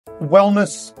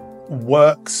Wellness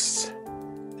works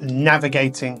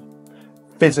navigating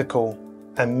physical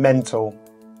and mental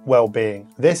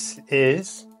well-being. This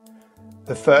is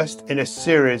the first in a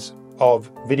series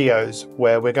of videos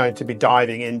where we're going to be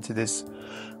diving into this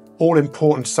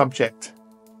all-important subject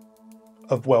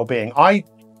of well-being. I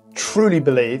truly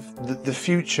believe that the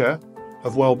future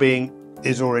of well-being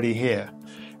is already here.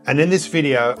 And in this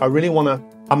video, I really want to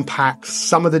unpack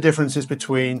some of the differences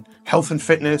between health and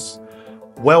fitness,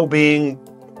 well-being,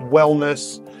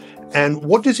 wellness, and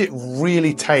what does it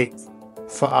really take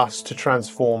for us to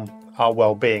transform our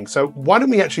well-being. So why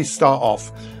don't we actually start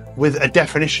off with a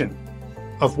definition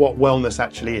of what wellness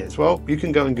actually is? Well, you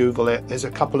can go and Google it. There's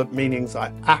a couple of meanings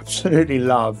I absolutely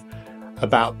love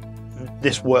about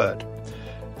this word.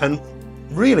 And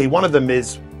really one of them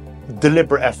is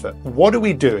deliberate effort. What are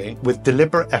we doing with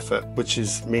deliberate effort, which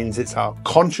means it's our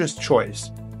conscious choice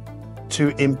to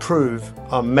improve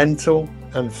our mental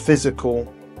and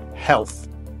physical health?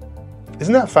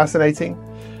 Isn't that fascinating?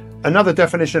 Another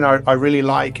definition I really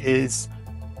like is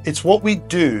it's what we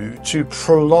do to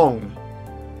prolong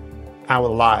our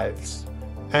lives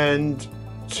and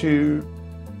to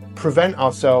prevent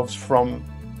ourselves from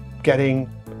getting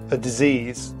a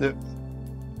disease that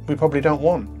we probably don't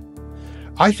want.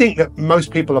 I think that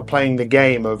most people are playing the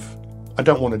game of, I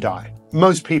don't want to die.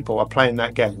 Most people are playing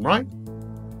that game, right?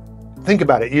 Think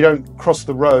about it. You don't cross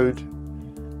the road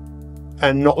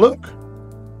and not look.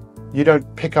 You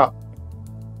don't pick up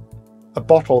a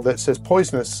bottle that says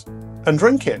poisonous and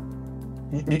drink it.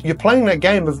 You're playing that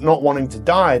game of not wanting to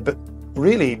die, but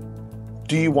really,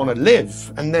 do you want to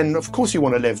live? And then, of course, you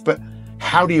want to live, but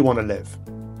how do you want to live?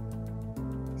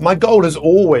 My goal has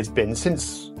always been,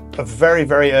 since a very,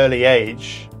 very early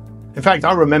age. In fact,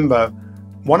 I remember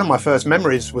one of my first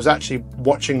memories was actually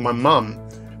watching my mum,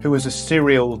 who was a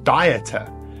serial dieter.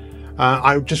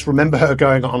 I just remember her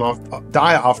going on a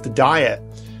diet after diet.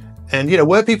 And,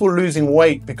 were people losing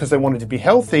weight because they wanted to be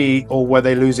healthy, or were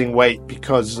they losing weight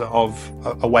because of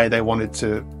a way they wanted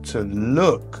to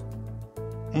look?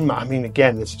 I mean,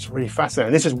 again, this is really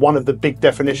fascinating. This is one of the big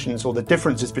definitions or the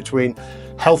differences between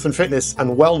health and fitness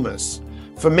and wellness.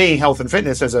 For me, health and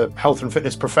fitness, as a health and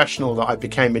fitness professional that I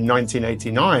became in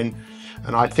 1989,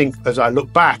 and I think as I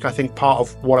look back, I think part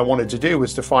of what I wanted to do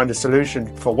was to find a solution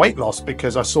for weight loss,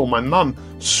 because I saw my mum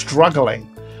struggling.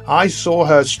 I saw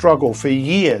her struggle for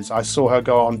years. I saw her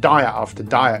go on diet after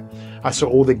diet. I saw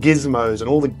all the gizmos and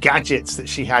all the gadgets that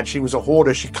she had. She was a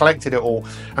hoarder. She collected it all.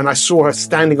 And I saw her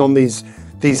standing on this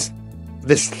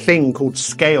thing called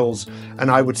scales.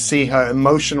 And I would see her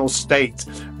emotional state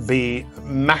be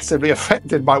massively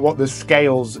affected by what the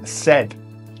scales said.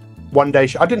 One day,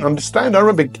 I didn't understand. I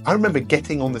remember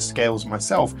getting on the scales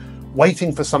myself,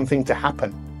 waiting for something to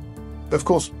happen. But of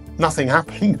course, nothing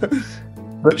happened.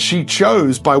 But she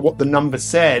chose, by what the number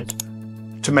said,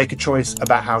 to make a choice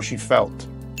about how she felt.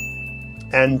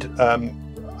 And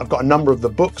I've got a number of the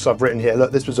books I've written here.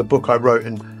 Look, this was a book I wrote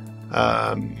in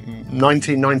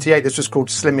 1998. This was called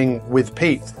Slimming with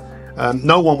Pete.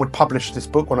 No one would publish this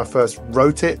book when I first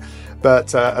wrote it,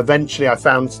 but eventually I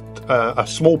found a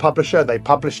small publisher. They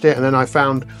published it, and then I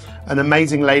found an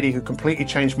amazing lady who completely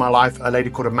changed my life, a lady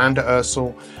called Amanda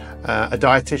Ursel, a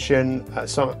dietitian,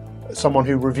 someone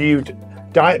who reviewed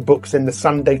diet books in the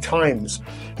Sunday Times.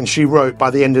 And she wrote, by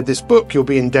the end of this book, you'll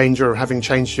be in danger of having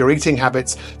changed your eating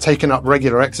habits, taken up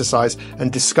regular exercise,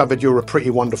 and discovered you're a pretty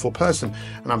wonderful person.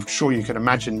 And I'm sure you can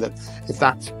imagine that if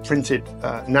that's printed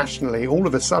nationally, all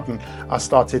of a sudden I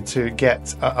started to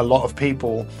get a lot of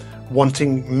people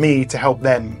wanting me to help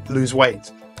them lose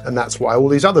weight. And that's why all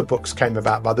these other books came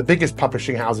about by the biggest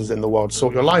publishing houses in the world.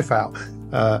 Sort Your Life Out.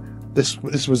 This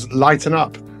was Lighten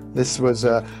Up. This was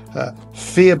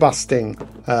fear busting,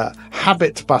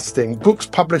 habit busting, books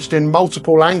published in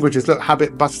multiple languages. Look,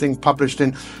 habit busting published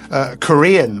in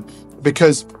Korean,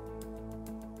 because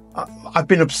I've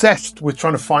been obsessed with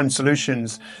trying to find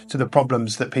solutions to the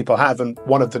problems that people have. And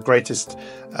one of the greatest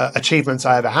achievements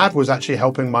I ever had was actually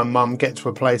helping my mum get to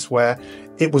a place where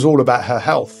it was all about her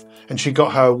health. And she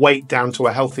got her weight down to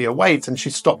a healthier weight, and she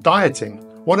stopped dieting.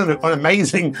 What an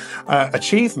amazing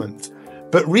achievement.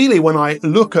 But really, when I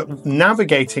look at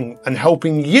navigating and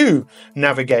helping you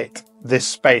navigate this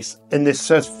space in this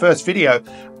first video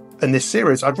in this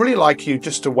series, I'd really like you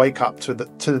just to wake up to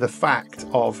the fact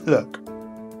of, look,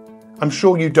 I'm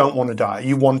sure you don't want to die.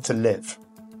 You want to live.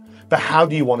 But how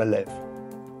do you want to live?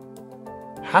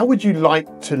 How would you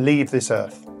like to leave this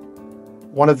earth?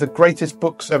 One of the greatest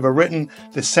books ever written,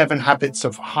 The 7 Habits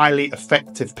of Highly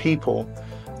Effective People.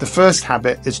 The first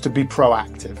habit is to be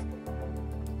proactive.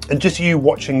 And just you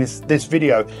watching this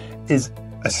video is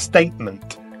a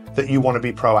statement that you want to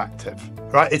be proactive.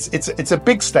 right? It's a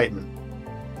big statement,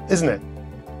 isn't it?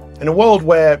 In a world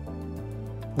where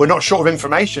we're not short of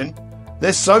information,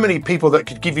 there's so many people that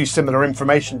could give you similar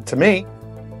information to me.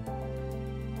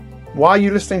 Why are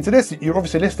you listening to this? You're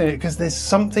obviously listening because there's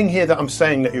something here that I'm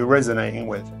saying that you're resonating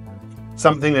with.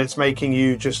 Something that's making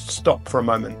you just stop for a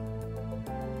moment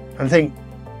and think,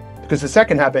 because the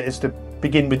second habit is to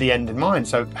begin with the end in mind.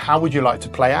 So how would you like to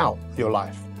play out your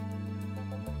life?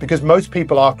 Because most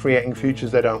people are creating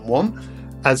futures they don't want.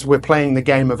 As we're playing the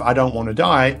game of I don't want to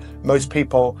die, most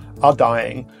people are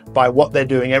dying by what they're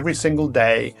doing every single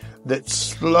day that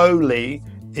slowly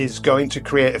is going to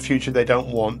create a future they don't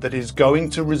want, that is going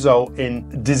to result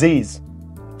in disease.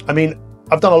 I mean,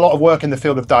 I've done a lot of work in the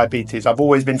field of diabetes. I've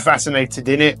always been fascinated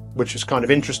in it, which is kind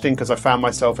of interesting because I found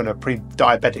myself in a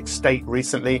pre-diabetic state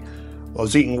recently. I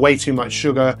was eating way too much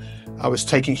sugar. I was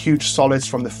taking huge solace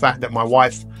from the fact that my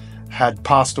wife had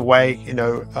passed away.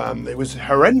 It was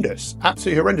horrendous,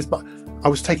 absolutely horrendous. But I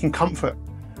was taking comfort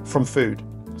from food,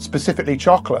 specifically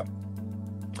chocolate.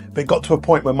 But it got to a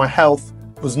point where my health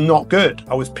was not good.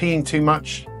 I was peeing too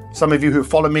much. Some of you who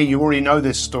follow me, you already know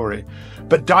this story.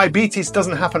 But diabetes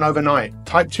doesn't happen overnight.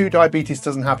 Type 2 diabetes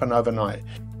doesn't happen overnight.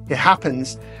 It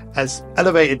happens as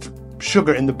elevated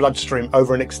sugar in the bloodstream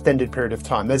over an extended period of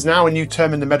time. There's now a new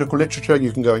term in the medical literature.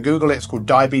 You can go and Google it. It's called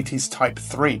diabetes type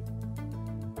 3.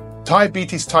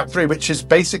 Diabetes type 3, which is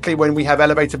basically when we have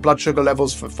elevated blood sugar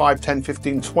levels for 5, 10,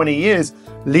 15, 20 years,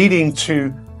 leading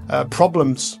to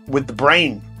problems with the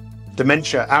brain,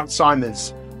 dementia,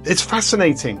 Alzheimer's. It's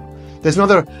fascinating. There's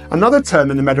another term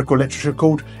in the medical literature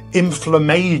called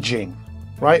inflammaging,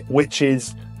 right? Which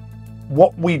is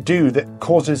what we do that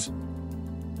causes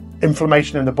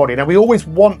inflammation in the body. Now, we always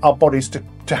want our bodies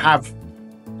to have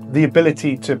the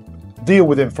ability to deal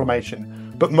with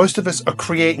inflammation, but most of us are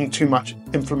creating too much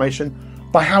inflammation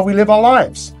by how we live our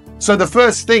lives. So the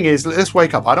first thing is, let's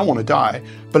wake up. I don't want to die,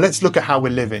 but let's look at how we're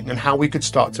living and how we could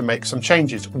start to make some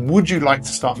changes. Would you like to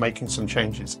start making some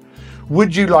changes?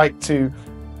 Would you like to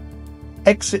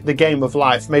exit the game of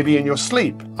life, maybe in your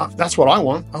sleep? That's what I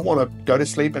want. I want to go to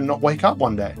sleep and not wake up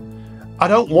one day. I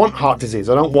don't want heart disease.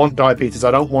 I don't want diabetes. I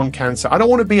don't want cancer. I don't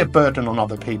want to be a burden on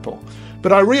other people.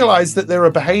 But I realize that there are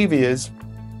behaviors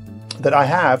that I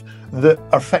have that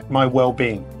affect my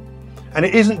well-being. And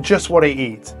it isn't just what I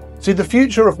eat. See, the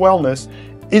future of wellness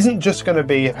isn't just going to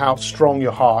be how strong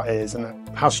your heart is and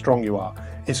how strong you are.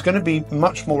 It's going to be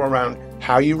much more around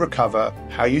how you recover,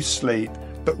 how you sleep,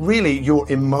 but really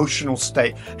your emotional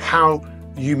state, how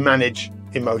you manage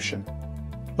emotion.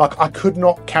 Like, I could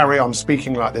not carry on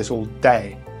speaking like this all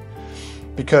day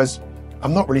because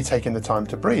I'm not really taking the time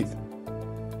to breathe.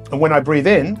 And when I breathe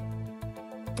in,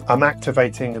 I'm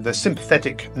activating the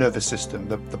sympathetic nervous system,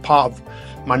 the part of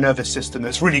my nervous system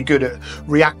that's really good at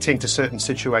reacting to certain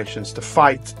situations, to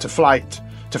fight, to flight,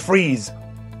 to freeze.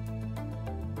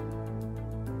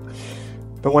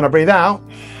 But when I breathe out,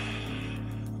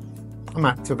 I'm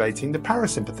activating the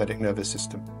parasympathetic nervous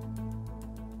system.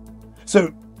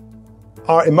 So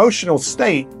our emotional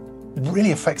state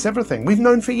really affects everything. We've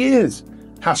known for years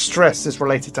how stress is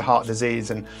related to heart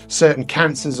disease and certain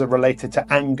cancers are related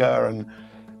to anger.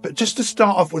 But just to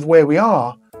start off with where we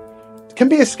are, it can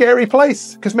be a scary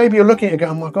place because maybe you're looking at it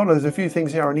going, oh my God, there's a few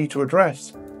things here I need to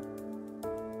address.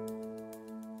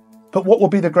 But what will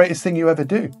be the greatest thing you ever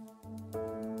do?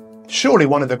 Surely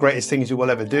one of the greatest things you will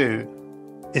ever do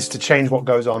is to change what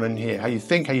goes on in here, how you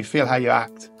think, how you feel, how you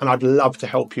act. And I'd love to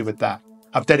help you with that.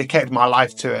 I've dedicated my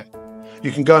life to it.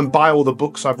 You can go and buy all the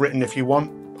books I've written if you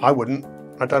want. I wouldn't.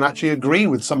 I don't actually agree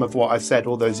with some of what I said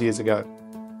all those years ago.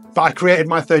 But I created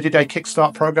my 30-day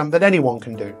Kickstart program that anyone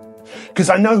can do. Because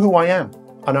I know who I am.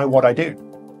 I know what I do.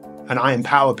 And I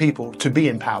empower people to be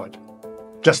empowered.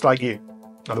 Just like you.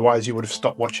 Otherwise you would have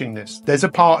stopped watching this. There's a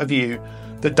part of you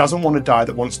that doesn't want to die,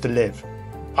 that wants to live.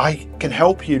 I can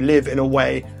help you live in a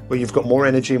way where you've got more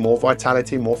energy, more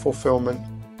vitality, more fulfillment.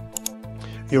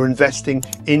 You're investing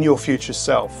in your future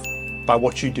self by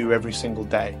what you do every single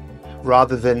day,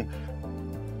 rather than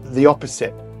the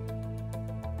opposite.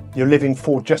 You're living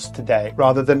for just today,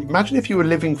 rather than, imagine if you were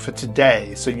living for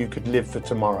today so you could live for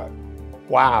tomorrow.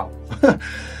 Wow.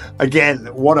 Again,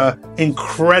 what an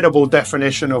incredible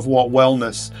definition of what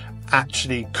wellness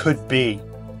actually could be.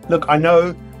 Look, I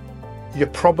know you're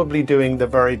probably doing the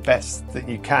very best that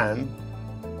you can,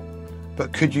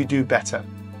 but could you do better?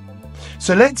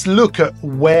 So let's look at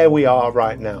where we are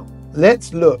right now.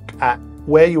 Let's look at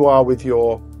where you are with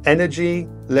your energy.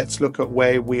 Let's look at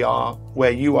where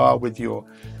you are with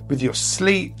your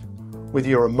sleep, with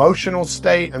your emotional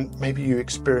state, and maybe you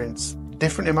experience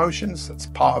different emotions. That's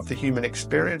part of the human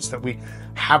experience, that we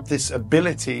have this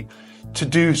ability to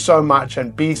do so much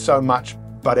and be so much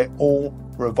but it all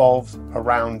revolves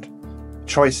around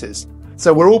choices.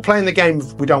 So we're all playing the game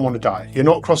of we don't want to die. You're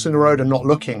not crossing the road and not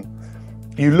looking.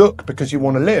 You look because you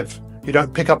want to live. You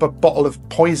don't pick up a bottle of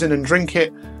poison and drink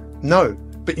it. No,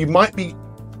 but you might be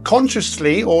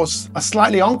consciously or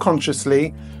slightly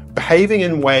unconsciously behaving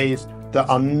in ways that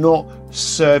are not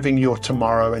serving your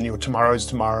tomorrow and your tomorrow's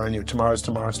tomorrow and your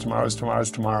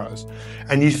tomorrow's.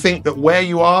 And you think that where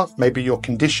you are, maybe your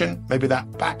condition, maybe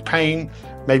that back pain,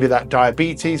 maybe that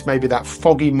diabetes, maybe that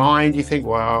foggy mind, you think,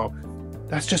 well,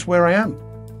 that's just where I am.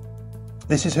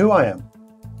 This is who I am.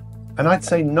 And I'd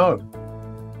say no.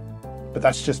 But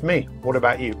that's just me. What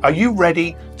about you? Are you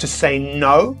ready to say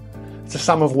no to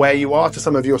some of where you are, to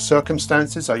some of your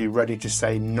circumstances? Are you ready to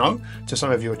say no to some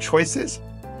of your choices?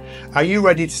 Are you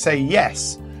ready to say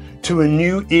yes to a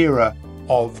new era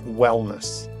of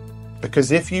wellness?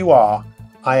 Because if you are,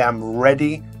 I am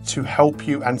ready to help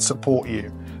you and support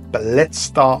you. But let's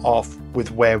start off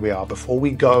with where we are. Before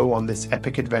we go on this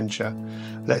epic adventure,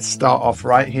 let's start off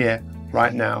right here,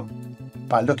 right now,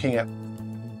 by looking at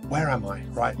where am I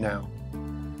right now?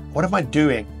 What am I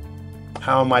doing?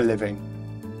 How am I living?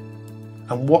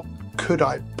 And what could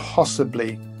I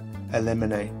possibly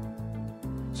eliminate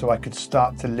so I could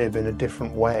start to live in a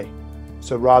different way?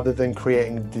 So rather than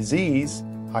creating disease,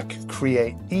 I can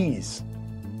create ease.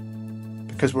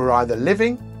 Because we're either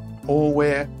living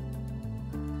or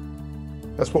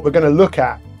that's what we're going to look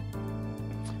at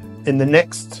in the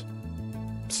next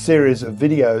series of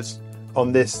videos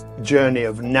on this journey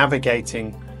of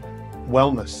navigating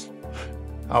wellness.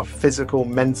 Our physical,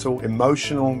 mental,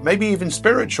 emotional, maybe even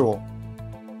spiritual.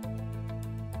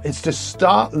 It's to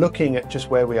start looking at just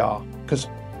where we are. Because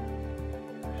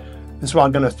this is why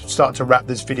I'm going to start to wrap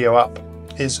this video up,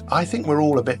 is I think we're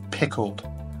all a bit pickled.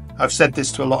 I've said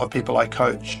this to a lot of people I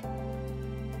coach,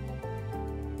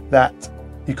 that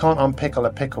you can't unpickle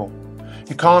a pickle.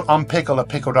 You can't unpickle a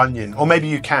pickled onion. Or maybe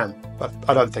you can, but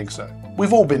I don't think so.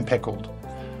 We've all been pickled.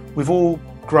 We've all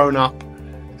grown up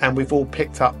and we've all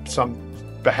picked up some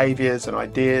behaviors and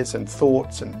ideas and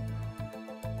thoughts and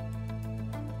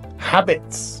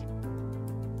habits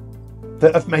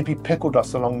that have maybe pickled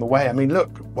us along the way. I mean, look,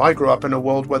 I grew up in a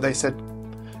world where they said,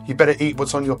 you better eat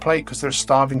what's on your plate because there's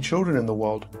starving children in the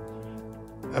world.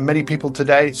 And many people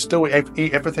today still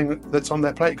eat everything that's on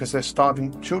their plate because there's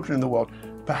starving children in the world.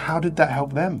 But how did that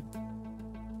help them?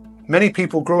 Many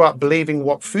people grew up believing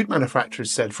what food manufacturers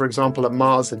said. For example, a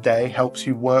Mars a day helps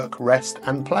you work, rest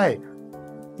and play.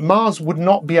 Mars would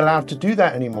not be allowed to do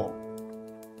that anymore.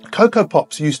 Cocoa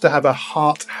Pops used to have a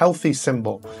heart healthy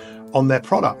symbol on their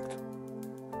product.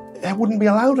 It wouldn't be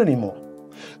allowed anymore.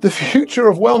 The future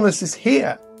of wellness is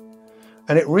here.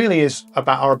 And it really is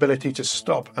about our ability to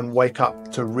stop and wake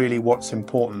up to really what's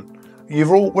important.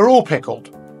 We're all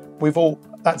pickled.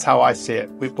 That's how I see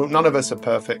it. None of us are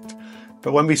perfect.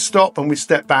 But when we stop and we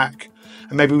step back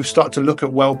and maybe we start to look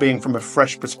at well-being from a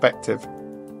fresh perspective,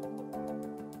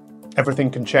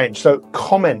 everything can change. So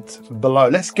comment below.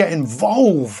 Let's get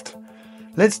involved.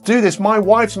 Let's do this. My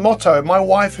wife's motto, my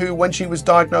wife who, when she was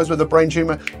diagnosed with a brain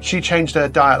tumor, she changed her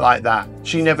diet like that.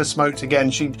 She never smoked again.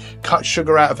 She cut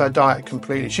sugar out of her diet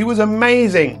completely. She was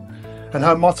amazing. And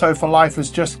her motto for life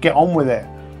was just get on with it.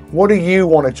 What do you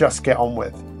want to just get on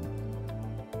with?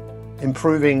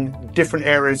 Improving different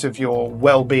areas of your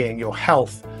well-being, your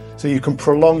health, so you can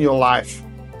prolong your life,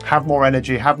 have more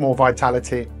energy, have more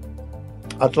vitality.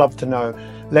 I'd love to know.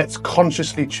 Let's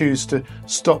consciously choose to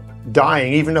stop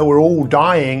dying, even though we're all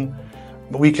dying,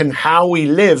 but we can how we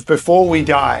live before we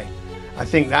die. I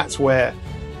think that's where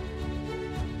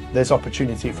there's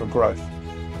opportunity for growth.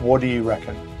 What do you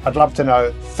reckon? I'd love to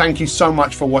know. Thank you so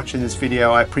much for watching this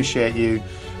video. I appreciate you.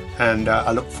 And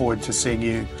I look forward to seeing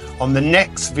you on the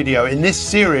next video in this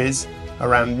series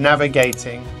around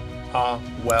navigating our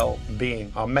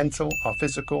well-being, our mental, our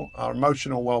physical, our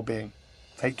emotional well-being.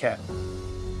 Take care.